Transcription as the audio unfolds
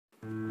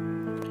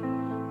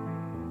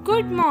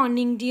Good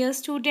morning, dear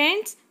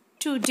students.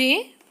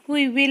 Today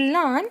we will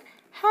learn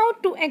how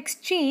to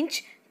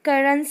exchange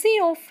currency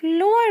of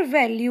lower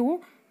value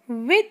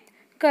with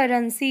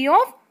currency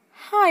of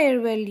higher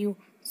value.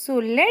 So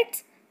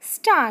let's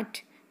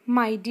start.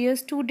 My dear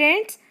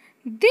students,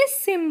 this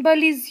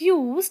symbol is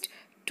used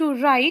to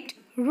write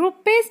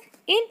rupees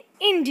in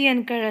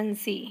Indian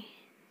currency.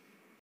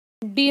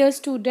 Dear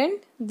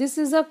student, this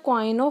is a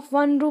coin of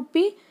 1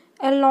 rupee.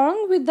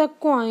 Along with the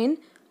coin,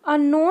 a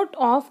note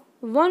of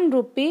 1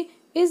 rupee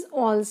is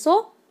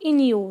also in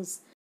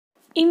use.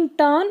 In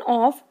turn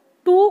of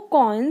 2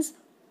 coins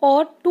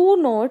or 2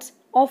 notes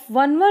of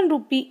 1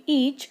 rupee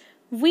each,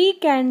 we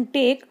can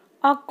take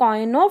a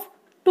coin of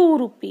 2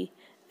 rupee.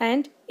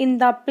 And in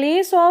the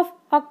place of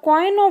a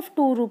coin of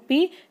 2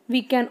 rupee,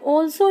 we can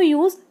also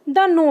use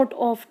the note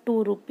of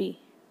 2 rupee.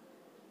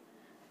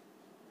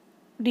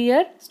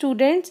 Dear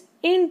students,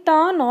 in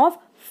turn of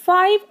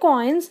 5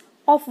 coins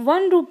of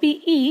 1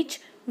 rupee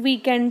each, we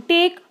can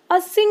take a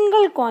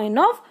single coin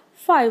of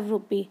 5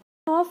 rupee.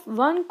 Of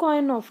 1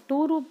 coin of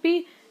 2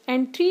 rupee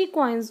and 3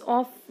 coins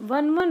of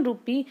 1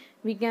 rupee,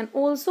 we can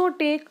also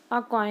take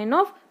a coin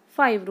of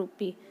 5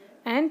 rupee.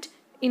 And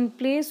in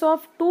place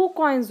of 2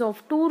 coins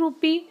of 2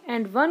 rupee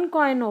and 1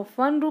 coin of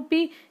 1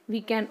 rupee,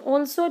 we can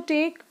also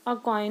take a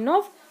coin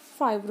of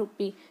 5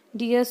 rupee.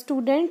 Dear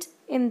students,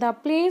 in the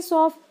place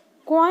of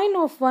coin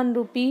of 1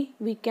 rupee,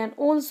 we can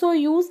also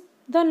use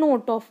the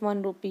note of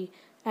 1 rupee.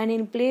 And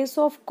in place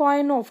of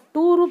coin of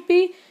 2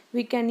 rupee,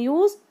 we can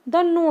use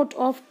the note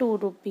of 2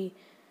 rupee.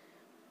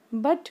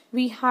 But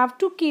we have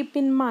to keep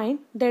in mind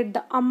that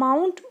the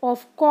amount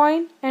of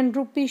coin and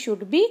rupee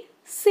should be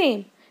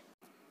same.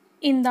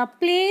 In the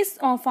place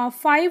of a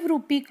 5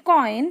 rupee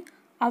coin,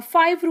 a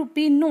 5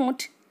 rupee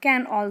note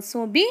can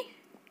also be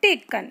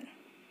taken.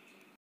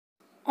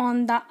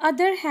 On the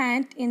other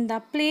hand, in the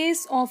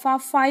place of a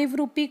 5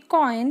 rupee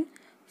coin,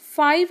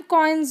 5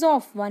 coins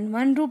of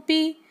 1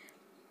 rupee,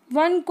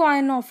 1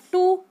 coin of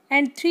 2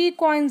 and 3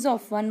 coins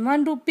of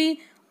 1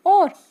 rupee,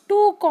 or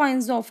 2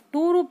 coins of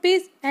 2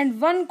 rupees and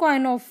 1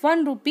 coin of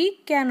 1 rupee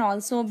can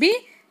also be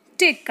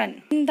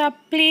taken. In the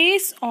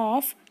place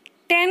of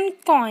 10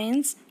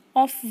 coins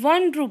of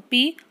 1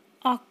 rupee,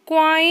 a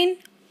coin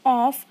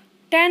of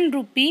 10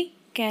 rupee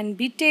can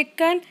be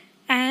taken,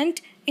 and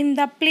in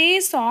the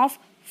place of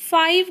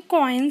 5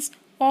 coins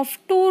of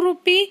 2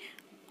 rupee,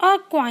 a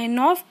coin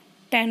of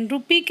 10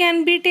 rupee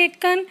can be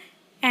taken,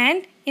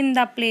 and in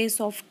the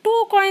place of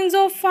 2 coins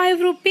of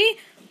 5 rupee,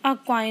 a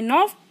coin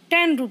of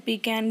 10 rupee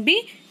can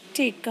be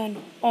taken.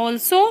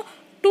 Also,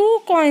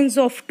 2 coins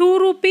of 2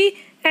 rupee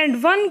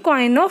and 1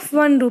 coin of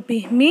 1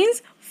 rupee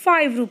means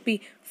 5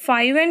 rupee.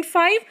 5 and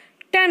 5,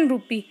 10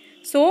 rupee.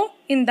 So,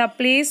 in the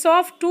place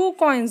of 2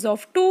 coins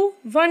of 2,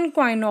 1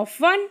 coin of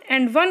 1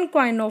 and 1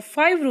 coin of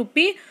 5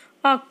 rupee,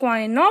 a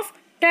coin of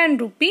 10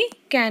 rupee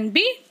can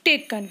be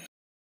taken.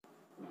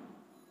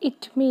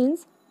 It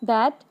means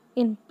that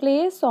in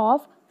place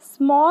of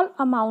small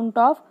amount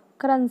of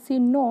currency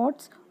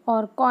notes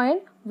or coin,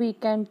 we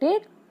can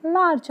take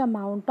large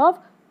amount of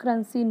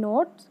currency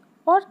notes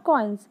or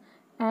coins.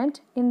 And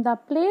in the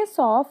place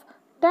of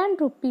 10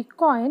 rupee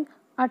coin,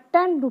 a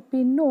 10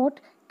 rupee note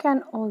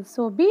can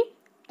also be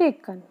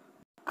taken.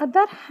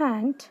 Other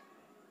hand,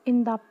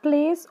 in the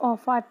place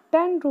of a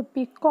 10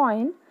 rupee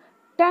coin,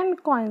 10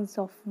 coins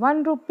of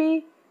 1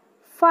 rupee,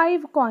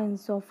 5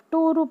 coins of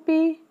 2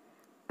 rupee,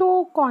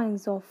 2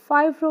 coins of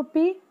 5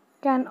 rupee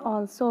can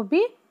also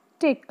be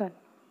taken.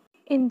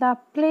 In the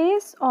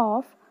place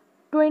of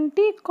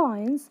 20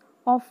 coins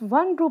of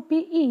 1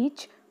 rupee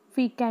each,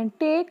 we can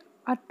take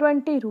a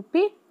 20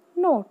 rupee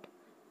note,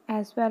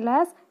 as well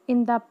as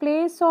in the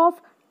place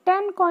of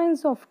 10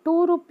 coins of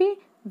 2 rupee,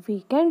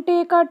 we can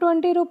take a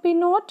 20 rupee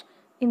note.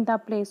 In the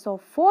place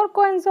of 4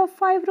 coins of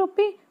 5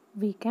 rupee,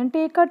 we can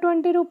take a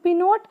 20 rupee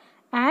note,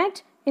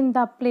 and in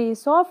the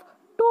place of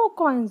 2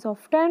 coins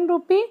of 10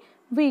 rupee,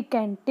 we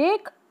can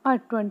take a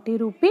 20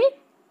 rupee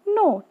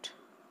note.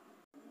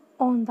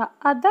 On the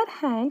other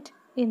hand,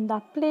 in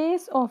the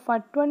place of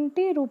a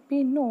 20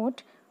 rupee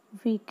note,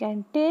 we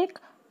can take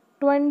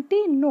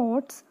 20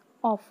 notes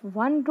of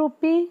 1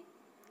 rupee,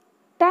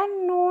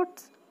 10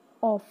 notes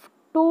of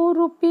 2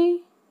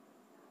 rupee,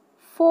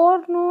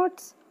 4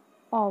 notes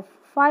of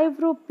 5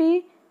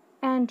 rupee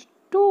and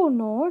 2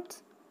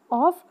 notes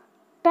of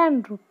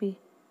 10 rupee.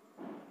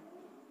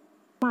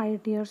 My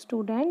dear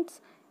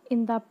students,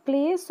 in the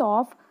place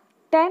of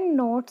 10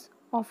 notes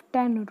of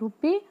 10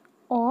 rupee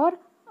or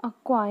a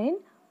coin,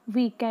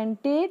 we can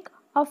take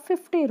a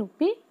 50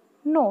 rupee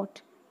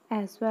note,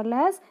 as well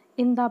as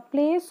in the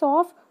place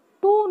of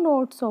 2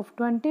 notes of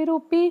 20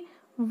 rupee,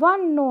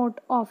 1 note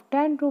of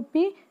 10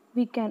 rupee,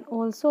 we can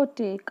also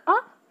take a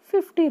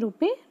 50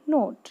 rupee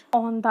note.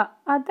 On the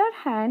other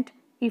hand,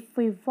 if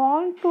we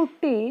want to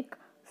take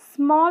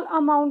small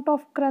amount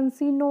of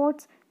currency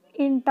notes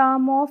in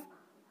term of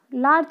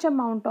large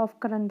amount of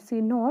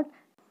currency note,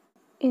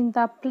 in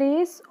the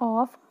place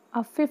of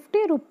a 50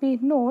 rupee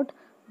note,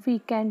 we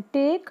can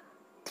take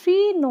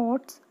 3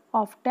 notes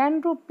of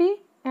 10 rupee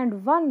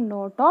and 1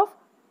 note of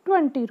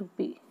 20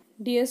 rupee.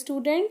 Dear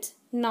students,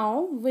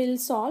 now we'll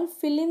solve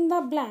fill in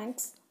the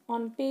blanks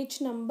on page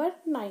number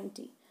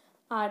 90.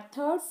 Our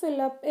third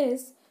fill up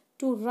is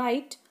to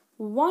write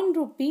 1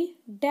 rupee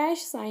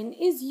dash sign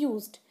is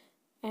used,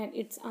 and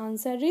its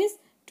answer is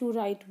to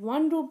write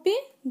 1 rupee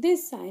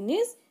this sign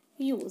is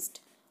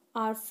used.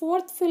 Our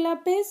fourth fill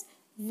up is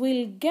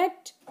we'll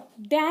get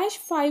dash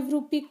 5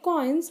 rupee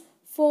coins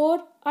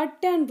for a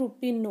 10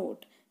 rupee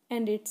note,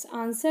 and its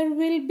answer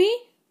will be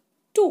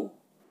 2.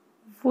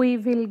 We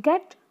will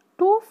get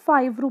 2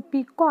 5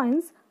 rupee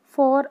coins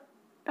for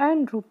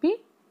 10 rupee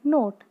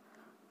note.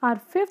 Our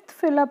fifth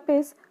fill up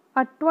is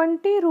a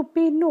 20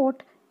 rupee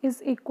note is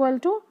equal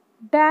to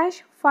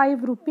dash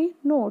 5 rupee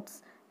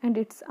notes, and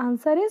its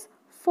answer is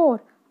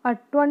 4. A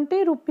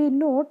 20 rupee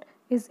note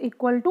is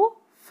equal to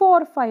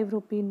 4 5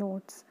 rupee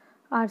notes.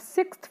 Our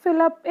sixth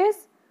fill up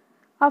is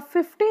a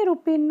 50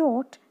 rupee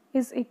note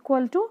is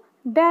equal to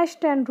dash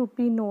 10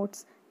 rupee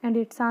notes, and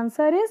its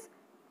answer is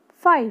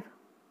 5.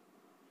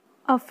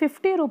 A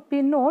 50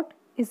 rupee note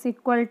is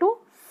equal to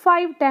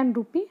 5 10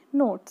 rupee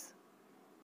notes.